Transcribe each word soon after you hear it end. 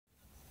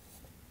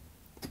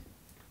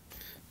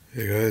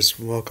Hey guys,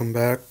 welcome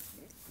back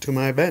to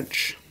my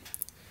bench.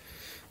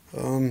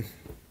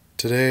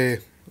 Today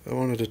I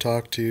wanted to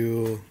talk to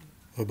you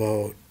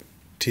about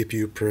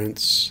TPU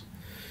prints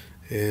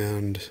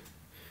and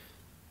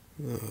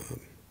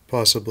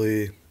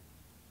possibly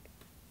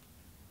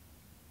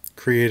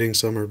creating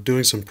some or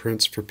doing some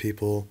prints for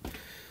people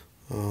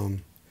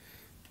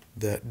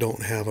that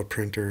don't have a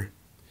printer.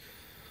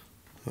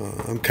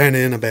 I'm kind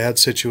of in a bad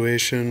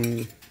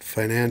situation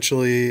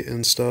financially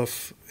and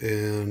stuff,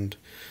 and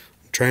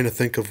trying to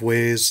think of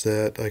ways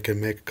that I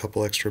can make a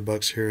couple extra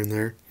bucks here and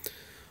there.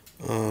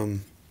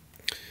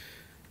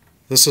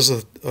 This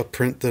is a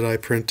print that I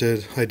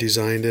printed. I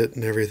designed it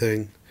and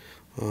everything.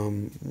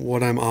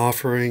 What I'm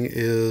offering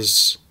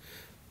is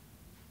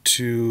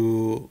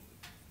to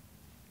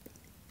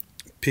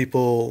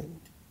people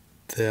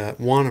that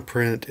want to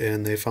print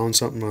and they found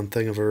something on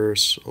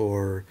Thingiverse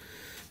or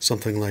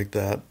something like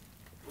that,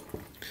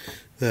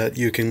 that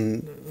you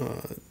can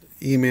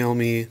email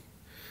me.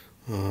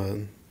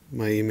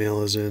 My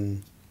email is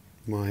in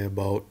my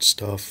about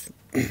stuff,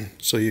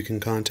 so you can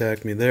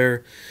contact me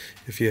there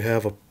if you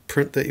have a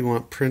print that you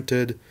want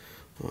printed,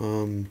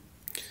 and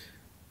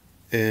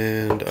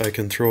I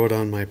can throw it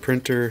on my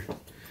printer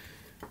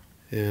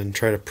and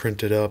try to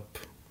print it up.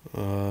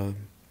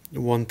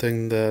 One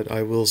thing that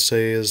I will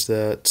say is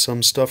that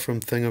some stuff from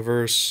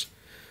Thingiverse,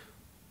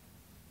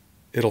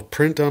 it'll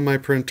print on my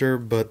printer,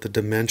 but the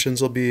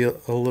dimensions will be a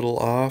little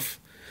off.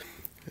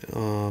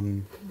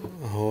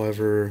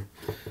 However,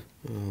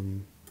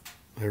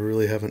 I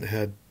really haven't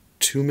had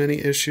too many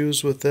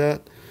issues with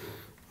that.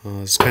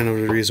 It's kind of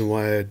the reason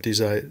why I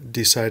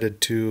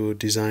decided to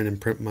design and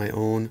print my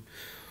own.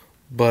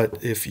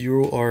 But if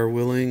you are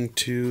willing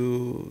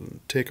to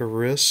take a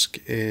risk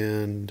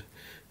and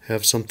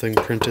have something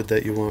printed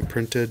that you want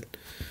printed,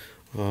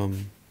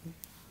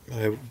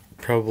 I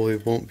probably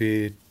won't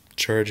be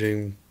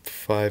charging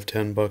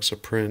 $5-10 a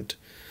print.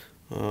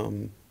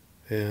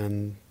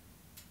 And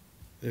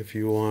if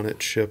you want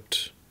it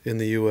shipped in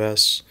the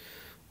US,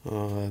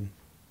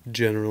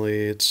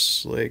 generally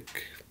it's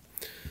like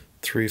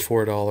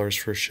 $3-4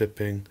 for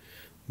shipping.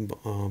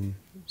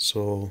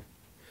 So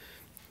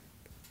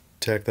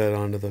tack that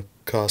onto the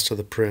cost of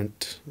the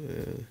print.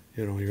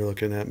 You're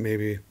looking at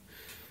maybe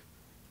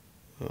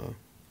 $10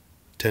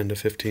 to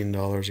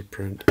 $15 a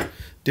print,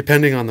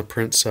 depending on the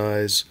print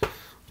size.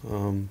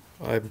 I'm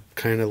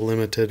kind of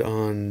limited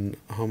on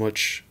how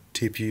much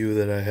TPU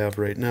that I have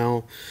right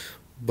now,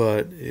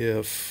 but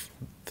if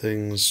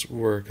things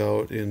work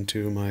out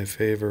into my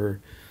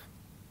favor,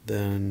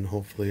 then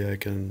hopefully I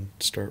can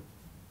start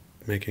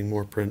making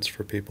more prints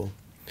for people.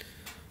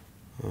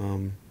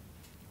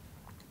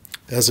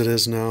 As it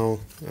is now,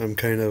 I'm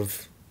kind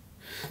of,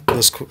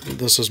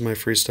 this is my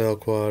freestyle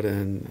quad,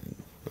 and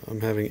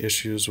I'm having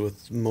issues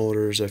with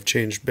motors. I've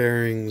changed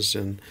bearings,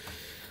 and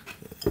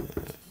I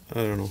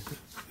don't know,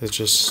 it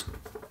just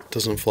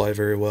doesn't fly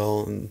very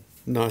well, and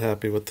not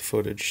happy with the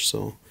footage.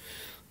 So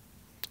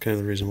it's kind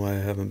of the reason why I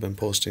haven't been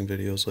posting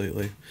videos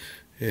lately.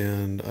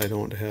 And I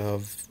don't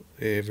have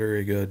a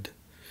very good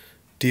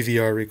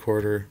DVR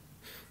recorder,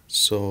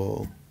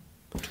 so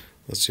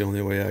that's the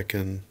only way I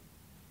can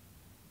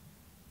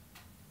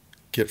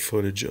get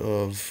footage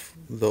of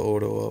the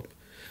Odo up.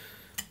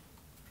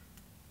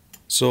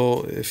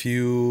 So if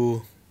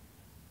you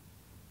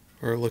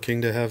are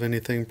looking to have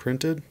anything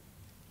printed,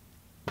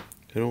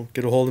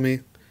 get a hold of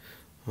me.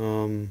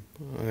 I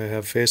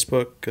have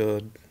Facebook.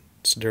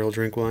 It's Daryl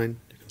Drinkwine.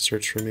 You can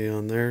search for me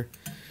on there.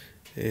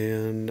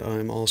 And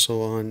I'm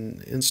also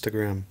on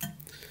Instagram.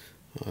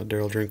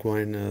 Daryl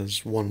Drinkwine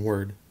is one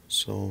word.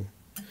 So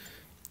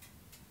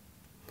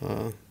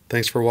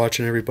thanks for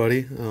watching,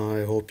 everybody.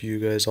 I hope you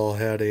guys all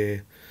had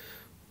a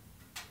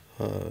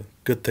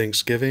good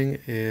Thanksgiving,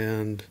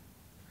 and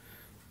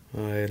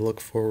I look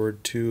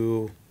forward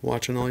to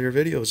watching all your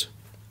videos.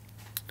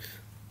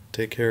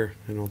 Take care,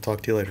 and I'll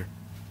talk to you later.